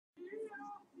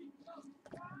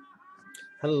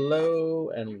Hello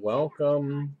and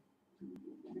welcome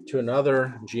to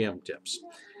another GM Tips.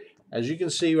 As you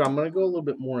can see, I'm going to go a little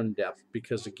bit more in depth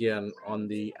because, again, on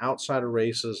the outsider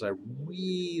races, I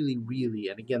really,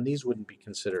 and again, these wouldn't be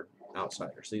considered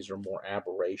outsiders. These are more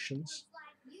aberrations.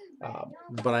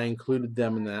 But I included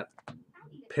them in that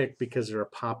pick because they're a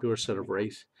popular set of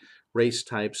race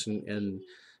types and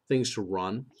things to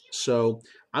run. So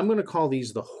I'm going to call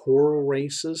these the horror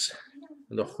races,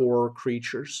 the horror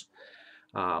creatures.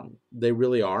 They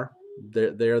really are.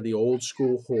 They're the old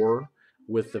school horror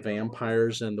with the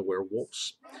vampires and the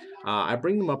werewolves. I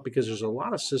bring them up because there's a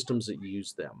lot of systems that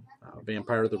use them.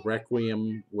 Vampire the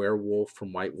Requiem, Werewolf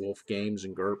from White Wolf Games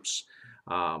and GURPS.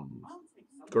 Um,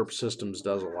 GURPS Systems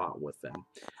does a lot with them.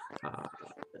 Uh,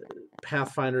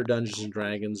 Pathfinder, Dungeons and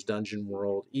Dragons, Dungeon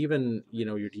World, even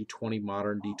your D20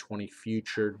 Modern, D20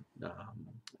 Future,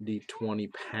 D20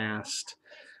 Past,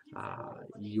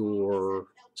 your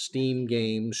Steam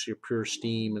games, your pure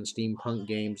Steam and steampunk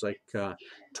games like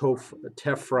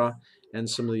Tefra and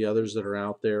some of the others that are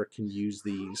out there can use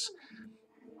these.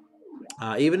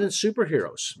 Even in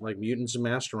superheroes like Mutants and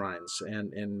Masterminds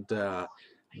and the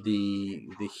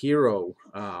Hero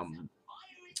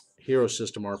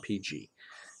System RPG.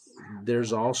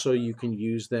 There's also, you can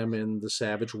use them in the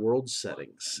Savage World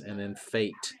settings and in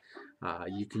Fate.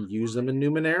 You can use them in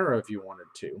Numenera if you wanted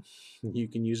to. You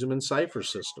can use them in Cypher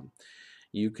System.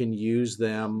 You can use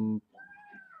them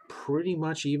pretty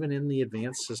much even in the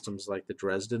advanced systems like the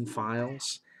Dresden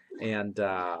Files, and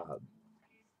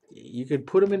you could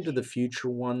put them into the future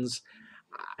ones.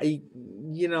 The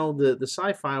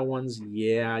sci-fi ones,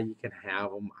 yeah, you can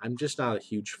have them. I'm just not a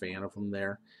huge fan of them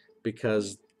there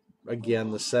because,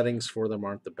 again, the settings for them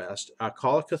aren't the best.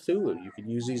 Call of Cthulhu, you can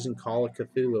use these in Call of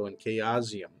Cthulhu and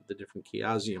Chaosium, the different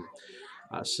Chaosium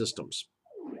systems.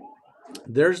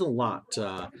 There's a lot.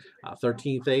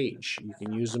 13th Age, you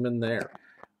can use them in there.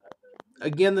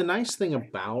 Again, the nice thing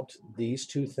about these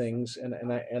two things,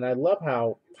 and I love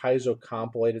how Paizo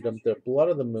compilated them: the Blood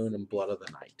of the Moon and Blood of the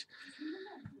Night.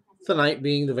 The night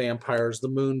being the vampires, the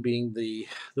moon being the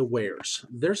wares.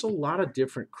 There's a lot of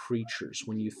different creatures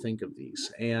when you think of these,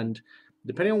 and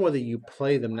depending on whether you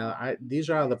play them now, these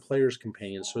are the player's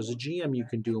companions. So as a GM, you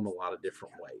can do them a lot of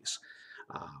different ways.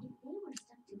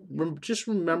 Just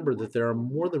remember that there are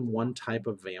more than one type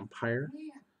of vampire.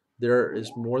 There is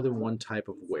more than one type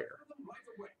of were.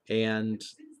 And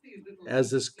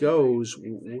as this goes,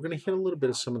 we're going to hit a little bit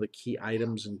of some of the key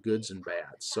items and goods and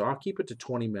bads. So I'll keep it to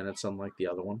 20 minutes, unlike the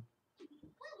other one.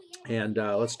 And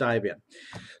let's dive in.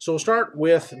 So we'll start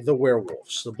with the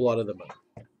werewolves, the blood of the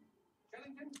moon.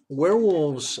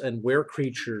 Werewolves and were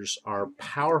creatures are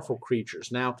powerful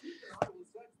creatures. Now,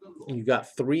 you've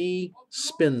got three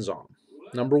spins on.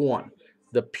 Number one,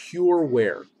 the pure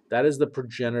were. That is the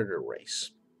progenitor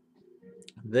race.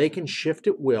 They can shift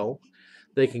at will.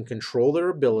 They can control their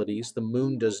abilities. The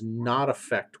moon does not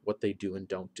affect what they do and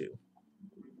don't do.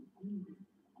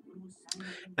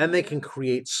 And they can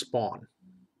create spawn.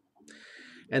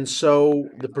 And so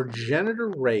the progenitor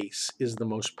race is the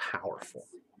most powerful.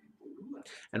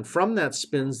 And from that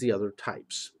spins the other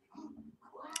types,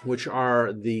 which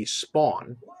are the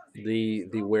spawn, the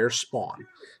were spawn.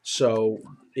 So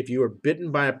if you are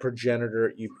bitten by a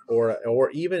progenitor,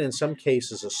 or even in some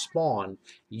cases a spawn,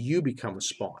 you become a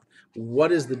spawn.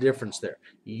 What is the difference there?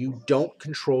 You don't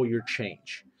control your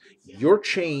change. Your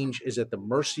change is at the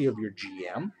mercy of your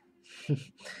GM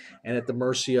and at the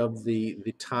mercy of the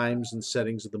times and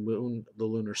settings of the moon, the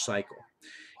lunar cycle.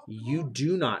 You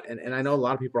do not, and I know a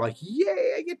lot of people are like,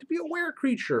 yay, I get to be a were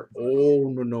creature. Oh,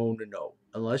 no.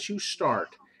 Unless you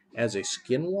start as a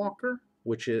skinwalker,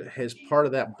 which has part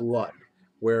of that blood,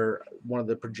 where one of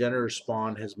the progenitor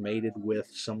spawn has mated with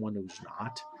someone who's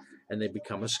not, and they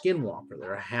become a skinwalker.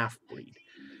 They're a half-breed.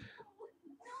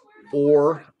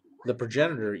 Or the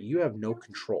progenitor, you have no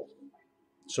control.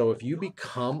 So if you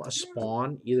become a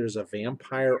spawn, either as a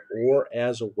vampire or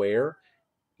as a were,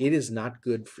 it is not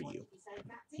good for you.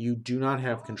 You do not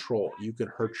have control. You can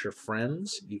hurt your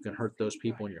friends. You can hurt those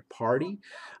people in your party.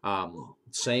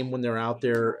 Same when they're out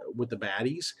there with the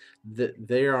baddies.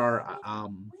 They are.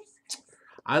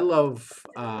 I love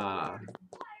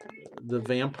the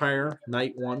vampire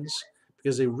night ones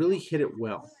because they really hit it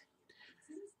well.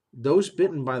 Those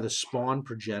bitten by the spawn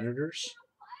progenitors,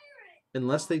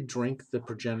 unless they drink the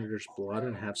progenitor's blood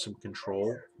and have some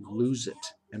control, lose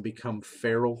it and become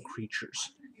feral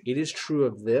creatures. It is true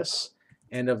of this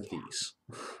and of these.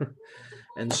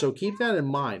 And so keep that in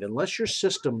mind. Unless your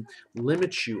system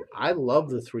limits you, I love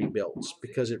the three builds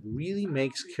because it really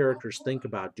makes characters think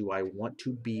about, do I want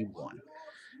to be one?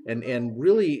 And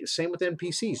really, same with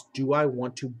NPCs. Do I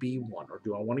want to be one, or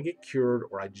do I want to get cured,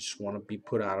 or I just want to be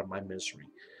put out of my misery?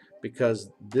 Because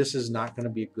this is not going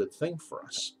to be a good thing for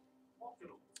us.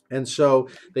 And so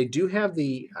they do have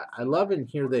I love in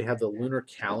here they have the lunar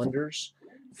calendars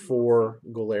for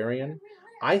Golarion.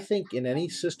 I think in any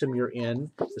system you're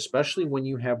in, especially when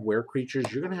you have were creatures,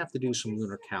 you're going to have to do some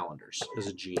lunar calendars as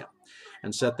a GM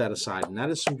and set that aside. And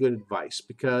that is some good advice,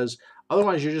 because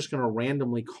otherwise you're just going to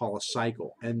randomly call a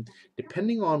cycle. And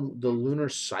depending on the lunar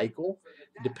cycle,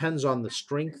 depends on the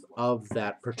strength of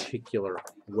that particular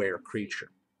were creature.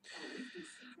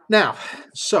 Now,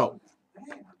 so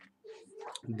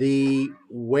the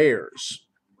wares,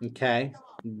 okay,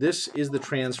 this is the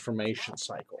transformation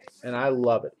cycle, and I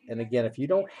love it. And again, if you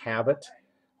don't have it,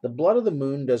 the Blood of the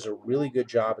Moon does a really good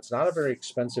job. It's not a very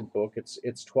expensive book. It's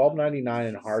 $12.99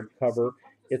 in hardcover.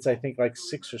 It's, I think, like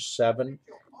 6 or 7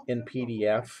 in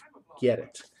PDF. Get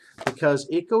it, because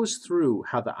it goes through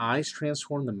how the eyes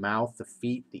transform, the mouth, the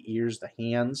feet, the ears, the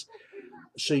hands,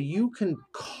 so you can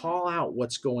call out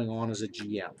what's going on as a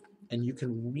GM, and you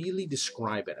can really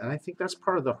describe it. And I think that's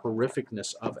part of the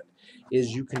horrificness of it, is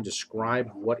you can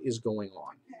describe what is going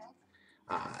on.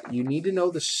 You need to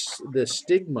know the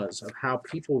stigmas of how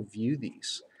people view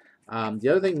these. The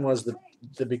other thing was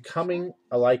the becoming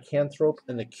a lycanthrope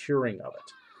and the curing of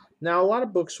it. Now, a lot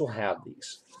of books will have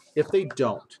these. If they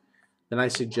don't, then I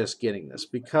suggest getting this,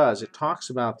 because it talks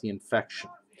about the infection.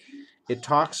 It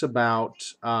talks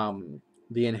about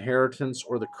the inheritance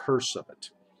or the curse of it.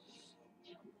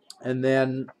 And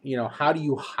then, how do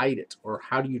you hide it, or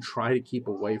how do you try to keep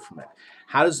away from it?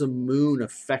 How does the moon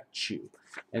affect you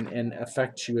and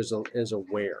affect you as a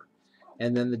were?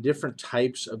 And then the different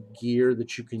types of gear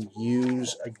that you can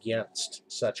use against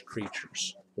such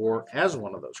creatures, or as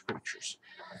one of those creatures.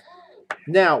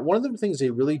 Now, one of the things they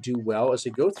really do well is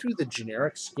they go through the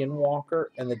generic skinwalker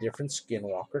and the different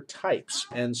skinwalker types.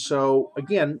 And so,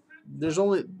 again,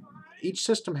 each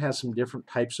system has some different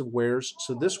types of wares.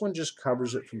 So this one just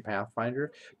covers it from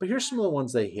Pathfinder. But here's some of the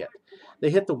ones they hit.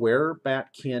 They hit the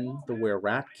were-bat-kin, the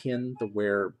were-rat-kin, the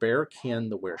were-bear-kin,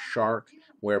 the were-shark,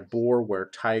 were-boar,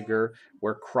 were-tiger,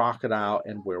 were-crocodile,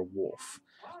 and were-wolf.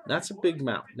 That's a big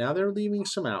amount. Now they're leaving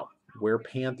some out.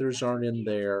 Were-panthers aren't in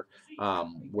there.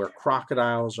 Where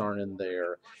crocodiles aren't in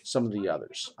there, some of the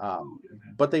others.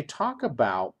 But they talk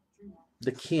about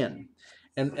the kin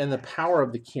and the power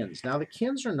of the kins. Now, the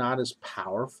kins are not as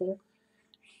powerful.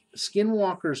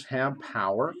 Skinwalkers have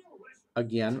power.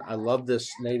 Again, I love this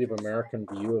Native American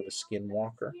view of a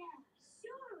skinwalker.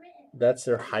 That's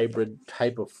their hybrid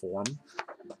type of form.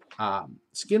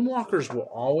 Skinwalkers will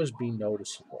always be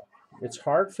noticeable. It's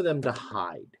hard for them to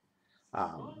hide.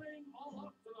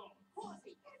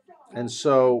 And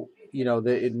so,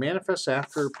 it manifests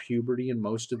after puberty in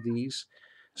most of these.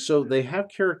 So they have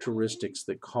characteristics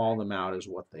that call them out as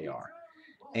what they are.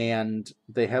 And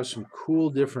they have some cool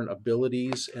different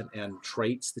abilities and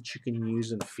traits that you can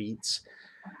use in feats.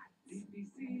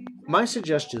 My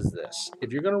suggestion is this: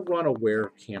 if you're going to run a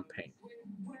were campaign,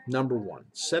 number one,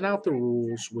 set out the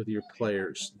rules with your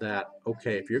players that,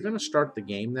 okay, if you're going to start the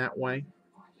game that way,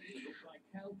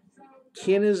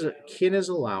 kin is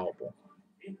allowable.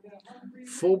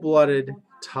 Full-blooded,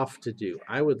 tough to do.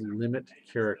 I would limit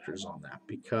characters on that,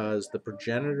 because the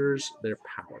progenitors, they're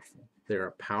powerful. They're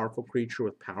a powerful creature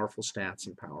with powerful stats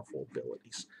and powerful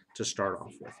abilities to start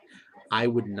off with. I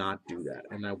would not do that,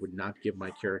 and I would not give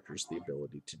my characters the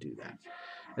ability to do that.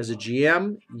 As a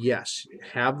GM, yes,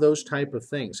 have those type of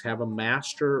things. Have a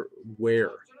master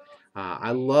were.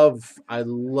 I love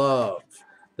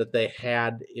that they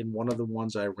had in one of the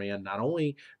ones I ran not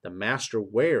only the master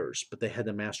wares, but they had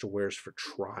the master wares for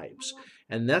tribes.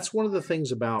 And that's one of the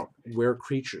things about were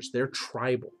creatures. They're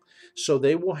tribal. So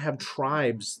they will have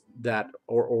tribes that,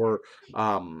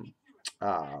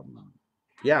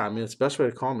 yeah, I mean, it's the best way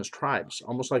to call them is tribes,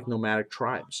 almost like nomadic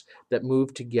tribes that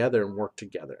move together and work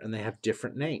together, and they have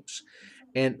different names.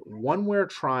 And one were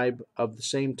tribe of the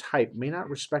same type may not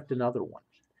respect another one.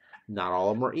 Not all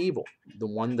of them are evil. The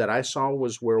one that I saw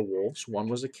was werewolves. One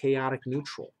was a chaotic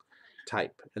neutral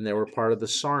type, and they were part of the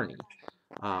Sarni,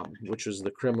 which was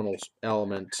the criminal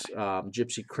element,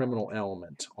 gypsy criminal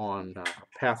element on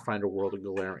Pathfinder World of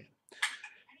Golarion.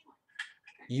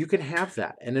 You can have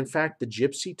that. And in fact, the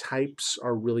gypsy types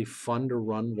are really fun to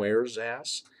run wares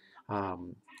as.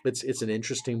 It's an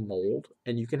interesting mold,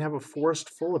 and you can have a forest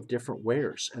full of different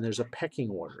wares, and there's a pecking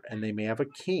order, and they may have a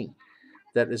king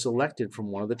that is elected from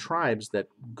one of the tribes that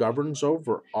governs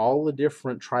over all the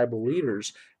different tribal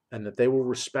leaders, and that they will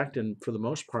respect and, for the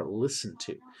most part, listen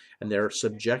to. And they're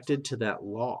subjected to that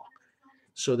law.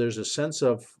 So there's a sense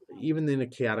of, even in a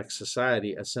chaotic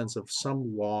society, a sense of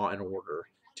some law and order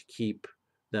to keep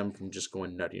them from just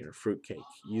going nutty in a fruitcake.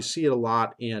 You see it a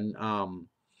lot in,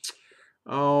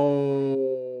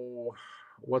 oh,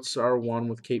 what's our one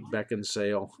with Kate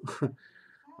Beckinsale?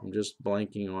 I'm just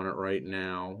blanking on it right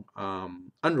now.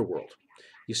 Underworld.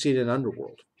 You see it in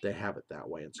Underworld. They have it that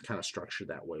way. It's kind of structured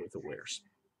that way with the wares.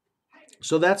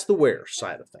 So that's the ware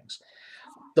side of things.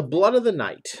 The blood of the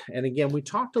night. And again, we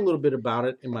talked a little bit about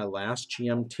it in my last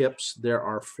GM tips. There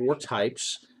are 4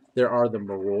 types. There are the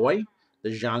Moroi, the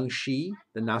Jiangshi,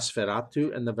 the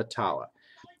Nosferatu, and the Vatala.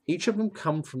 Each of them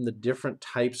come from the different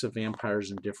types of vampires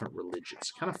in different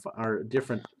religions, kind of, or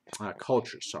different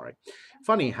cultures, sorry.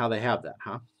 Funny how they have that,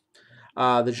 huh?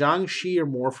 The Jiangshi are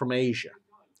more from Asia,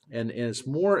 and it's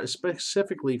more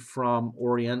specifically from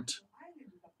Orient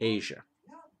Asia.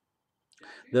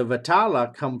 The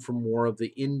Vatala come from more of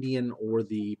the Indian or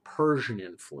the Persian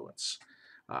influence.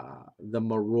 The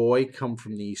Moroi come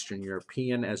from the Eastern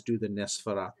European, as do the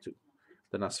Nosferatu.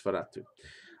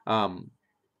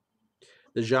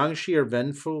 The Jiangshi are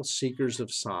vengeful seekers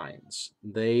of signs.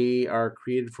 They are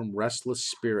created from restless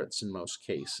spirits in most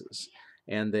cases,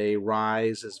 and they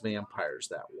rise as vampires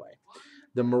that way.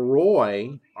 The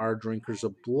Moroi are drinkers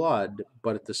of blood,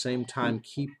 but at the same time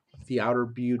keep the outer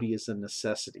beauty as a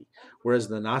necessity, whereas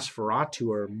the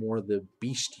Nosferatu are more the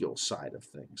bestial side of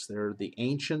things. They're the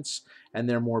ancients, and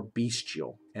they're more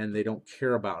bestial, and they don't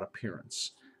care about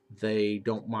appearance. They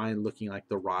don't mind looking like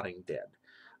the rotting dead.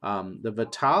 The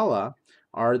Vatala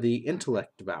are the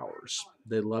intellect devourers.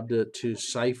 They love to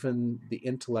siphon the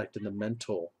intellect and the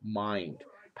mental mind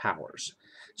powers.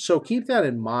 So keep that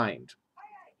in mind.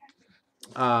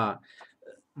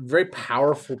 Very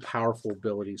powerful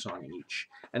abilities on each.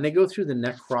 And they go through the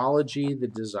necrology, the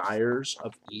desires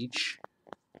of each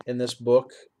in this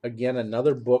book. Again,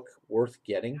 another book worth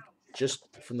getting, just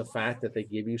from the fact that they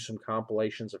give you some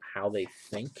compilations of how they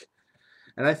think.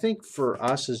 And I think for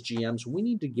us as GMs, we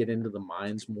need to get into the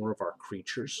minds more of our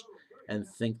creatures and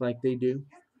think like they do.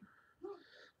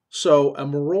 So a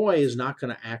Moroi is not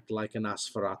going to act like a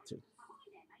Nosferatu.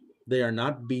 They are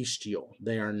not bestial.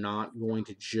 They are not going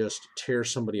to just tear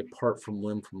somebody apart from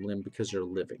limb because they're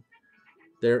living.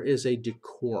 There is a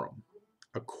decorum,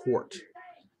 a court,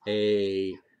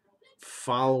 a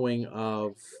following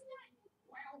of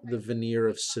the veneer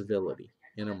of civility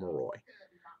in a Moroi.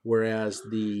 Whereas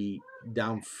the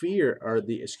Damphir, or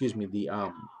the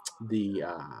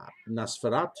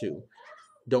Nosferatu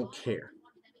don't care.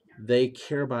 They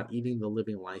care about eating the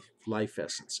living life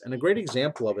essence. And a great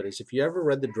example of it is, if you ever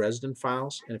read the Dresden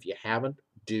Files, and if you haven't,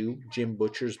 do Jim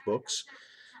Butcher's books.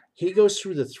 He goes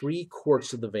through the 3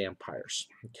 courts of the vampires.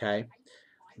 Okay,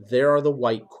 there are the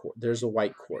white court. There's a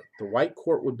white court. The white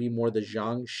court would be more the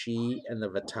Jiangshi and the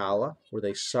Vatala, where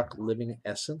they suck living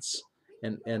essence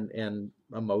and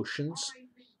emotions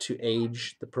to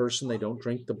age the person. They don't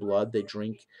drink the blood. They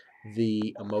drink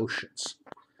the emotions.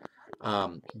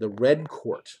 The red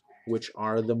court, which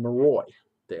are the Moroi.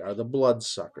 They are the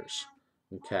bloodsuckers.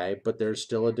 Okay, but there's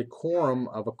still a decorum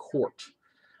of a court.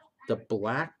 The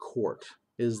black court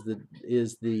is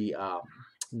the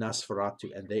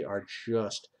Nosferatu, and they are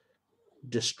just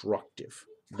destructive.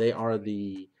 They are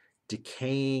the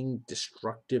decaying,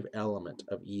 destructive element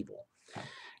of evil.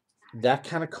 That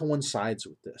kind of coincides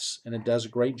with this, and it does a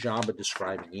great job of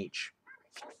describing each.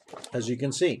 As you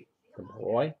can see, the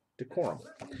Moroi, decorum.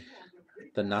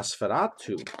 The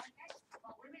Nosferatu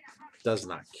does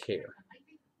not care.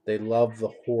 They love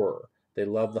the horror. They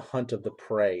love the hunt of the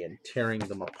prey and tearing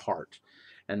them apart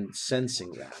and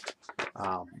sensing that.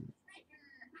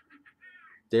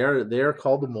 They're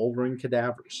called the moldering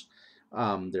cadavers.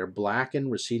 They're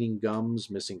blackened, receding gums,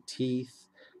 missing teeth,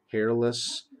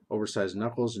 hairless, oversized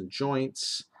knuckles and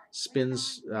joints. Skin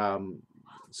is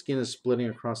splitting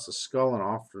across the skull and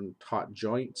often taut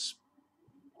joints.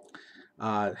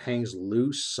 Hangs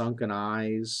loose, sunken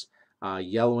eyes,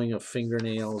 yellowing of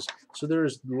fingernails. So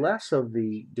there's less of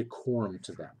the decorum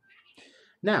to them.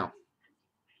 Now,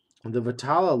 the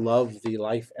Vatala love the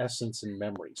life essence and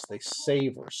memories. They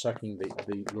savor sucking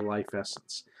the life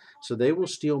essence. So they will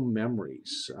steal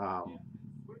memories.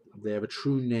 They have a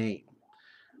true name.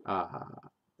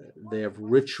 They have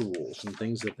rituals and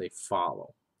things that they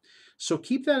follow. So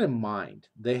keep that in mind.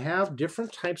 They have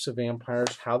different types of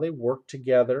vampires, how they work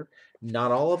together.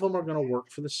 Not all of them are going to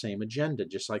work for the same agenda,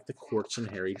 just like the courts in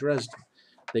Harry Dresden.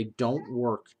 They don't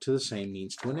work to the same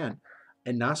means to an end.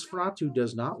 And Nosferatu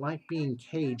does not like being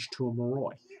caged to a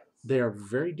Moroi. They are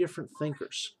very different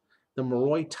thinkers. The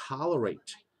Moroi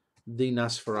tolerate the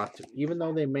Nosferatu, even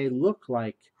though they may look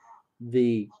like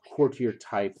the courtier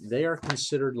type, they are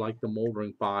considered like the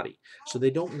moldering body. So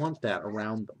they don't want that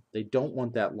around them. They don't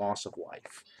want that loss of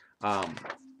life. Um,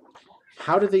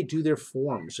 how do they do their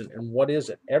forms, and what is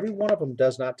it? Every one of them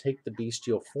does not take the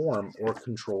bestial form or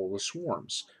control the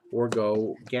swarms or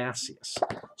go gaseous.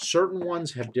 Certain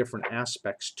ones have different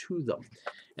aspects to them.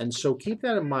 And so keep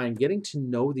that in mind. Getting to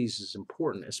know these is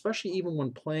important, especially even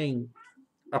when playing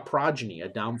a progeny, a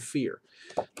Dhampir.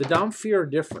 The Dhampir are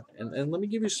different. And let me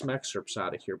give you some excerpts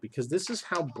out of here because this is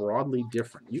how broadly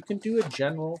different. You can do a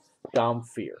general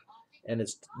Dhampir and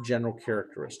its general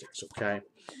characteristics, okay?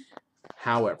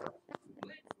 However,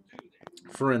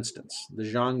 for instance, the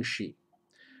Jiangshi,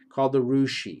 called the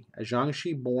Rushi. A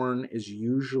Jiangshi born is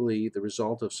usually the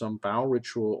result of some foul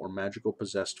ritual or magical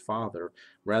possessed father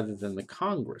rather than the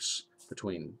congress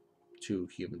between two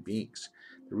human beings.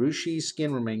 The Rushi's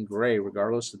skin remain gray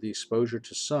regardless of the exposure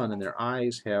to sun, and their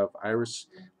eyes have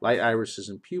light irises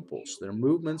and pupils. Their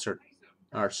movements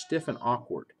are stiff and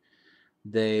awkward.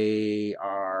 They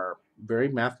are very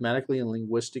mathematically and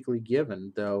linguistically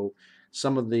given, though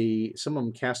some of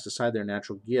them cast aside their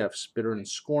natural gifts, bitter and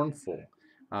scornful,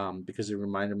 because they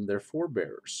remind them of their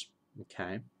forebears.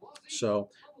 Okay, so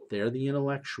they're the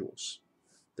intellectuals,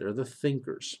 they're the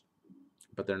thinkers,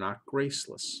 but they're not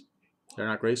graceless. They're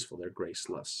not graceful, they're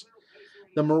graceless.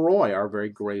 The Moroi are very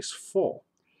graceful.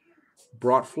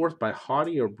 Brought forth by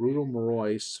haughty or brutal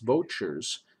Moroi,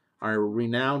 Svochers are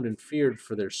renowned and feared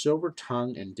for their silver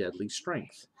tongue and deadly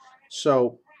strength.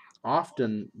 So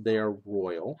often they are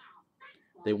royal.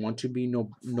 They want to be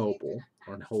noble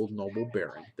or hold noble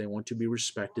bearing. They want to be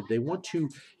respected. They want to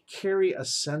carry a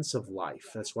sense of life.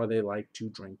 That's why they like to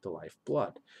drink the life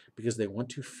blood, because they want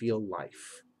to feel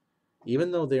life.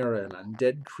 Even though they are an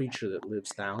undead creature that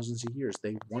lives thousands of years,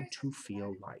 they want to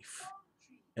feel life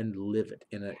and live it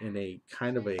in a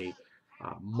kind of a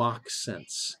mock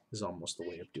sense is almost the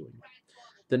way of doing it.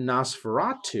 The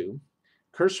Nosferatu,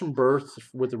 cursed from birth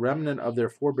with the remnant of their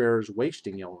forebears'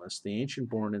 wasting illness, the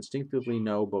ancient-born instinctively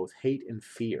know both hate and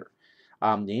fear.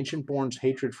 The ancient-born's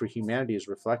hatred for humanity is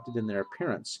reflected in their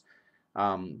appearance.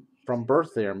 From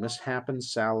birth they are misshapen,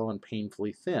 sallow, and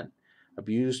painfully thin,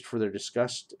 abused for their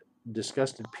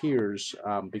disgusted peers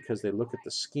because they look at the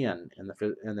skin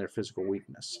and their physical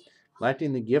weakness.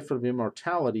 Lacking the gift of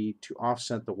immortality to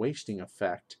offset the wasting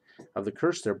effect of the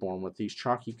curse they're born with, these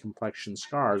chalky complexion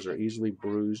scars are easily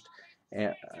bruised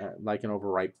like an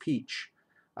overripe peach.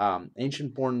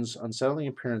 Ancient Born's unsettling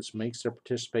appearance makes their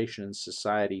participation in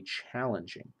society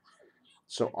challenging.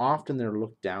 So often they're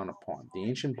looked down upon. The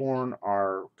Ancient Born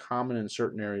are common in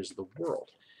certain areas of the world.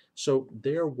 So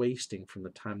they're wasting from the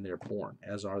time they're born,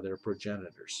 as are their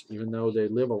progenitors. Even though they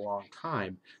live a long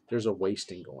time, there's a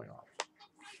wasting going on.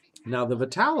 Now, the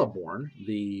Vitala-born,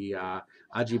 the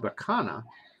Ajibakana,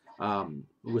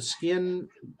 with skin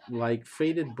like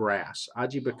faded brass,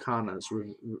 Ajibakanas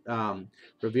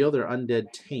reveal their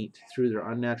undead taint through their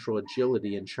unnatural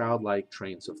agility and childlike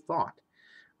trains of thought.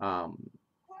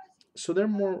 So they're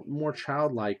more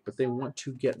childlike, but they want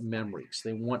to get memories.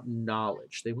 They want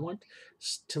knowledge. They want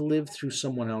to live through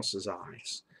someone else's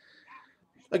eyes.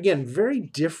 Again, very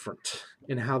different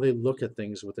in how they look at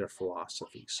things with their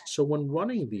philosophies. So when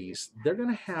running these, they're going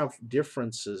to have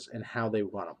differences in how they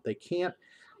run them. They can't,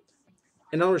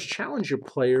 in other words, challenge your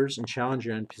players and challenge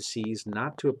your NPCs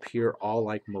not to appear all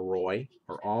like Moroi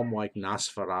or all like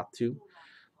Nosferatu.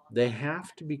 They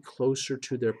have to be closer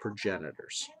to their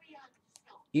progenitors.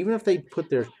 Even if they put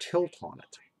their tilt on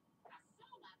it,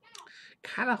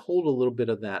 kind of hold a little bit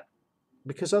of that,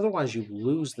 because otherwise you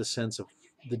lose the sense of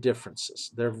the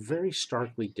differences. They're very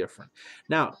starkly different.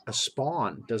 Now, a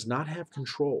spawn does not have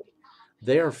control.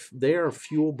 They are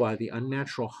fueled by the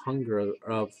unnatural hunger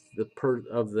of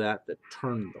that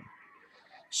turned them.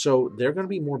 So they're going to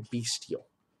be more bestial.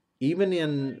 Even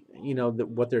in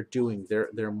what they're doing,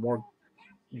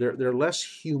 they're less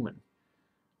human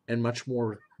and much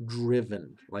more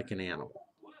driven like an animal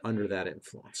under that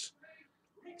influence.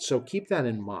 So keep that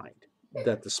in mind,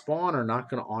 that the spawn are not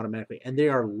going to automatically, and they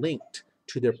are linked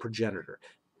to their progenitor.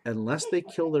 Unless they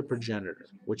kill their progenitor,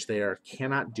 which they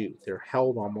cannot do, they're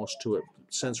held almost to a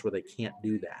sense where they can't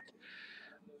do that.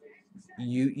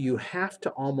 You have to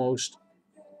almost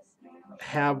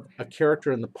have a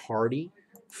character in the party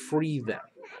free them,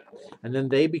 and then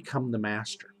they become the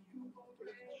master.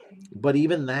 But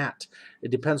even that,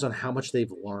 it depends on how much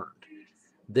they've learned.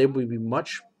 They will be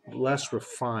much less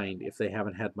refined if they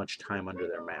haven't had much time under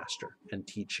their master and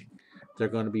teaching. They're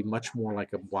going to be much more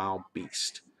like a wild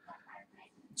beast.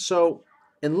 So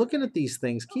in looking at these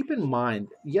things, keep in mind,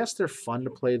 yes, they're fun to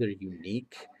play, they're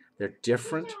unique, they're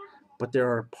different, but there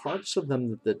are parts of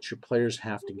them that your players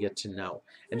have to get to know.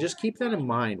 And just keep that in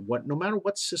mind. No matter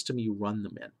what system you run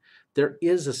them in, there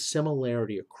is a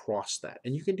similarity across that,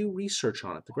 and you can do research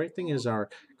on it. The great thing is our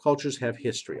cultures have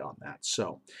history on that.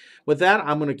 So with that,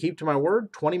 I'm going to keep to my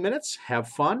word. 20 minutes. Have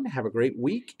fun. Have a great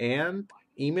week, and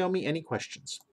email me any questions.